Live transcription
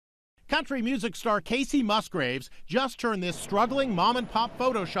Country music star Kacey Musgraves just turned this struggling mom-and-pop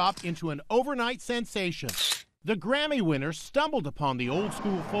photo shop into an overnight sensation. The Grammy winner stumbled upon the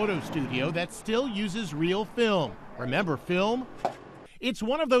old-school photo studio that still uses real film. Remember film? It's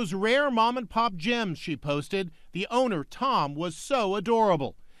one of those rare mom-and-pop gems, she posted. The owner, Tom, was so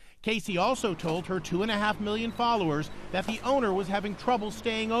adorable. Kacey also told her 2.5 million followers that the owner was having trouble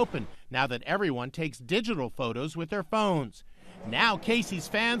staying open now that everyone takes digital photos with their phones. Now Kacey's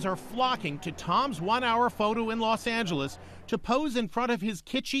fans are flocking to Tom's 1-hour photo in Los Angeles to pose in front of his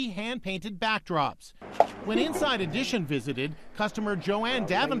kitschy hand-painted backdrops. When Inside Edition visited, customer Joanne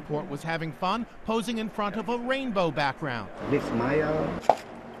Davenport was having fun posing in front of a rainbow background.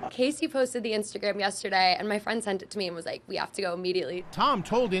 Kacey posted the Instagram yesterday, and my friend sent it to me and was like, we have to go immediately. Tom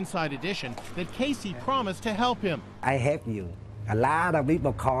told Inside Edition that Kacey promised to help him. I help you. A lot of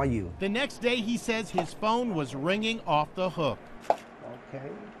people call you. The next day, he says his phone was ringing off the hook. Okay.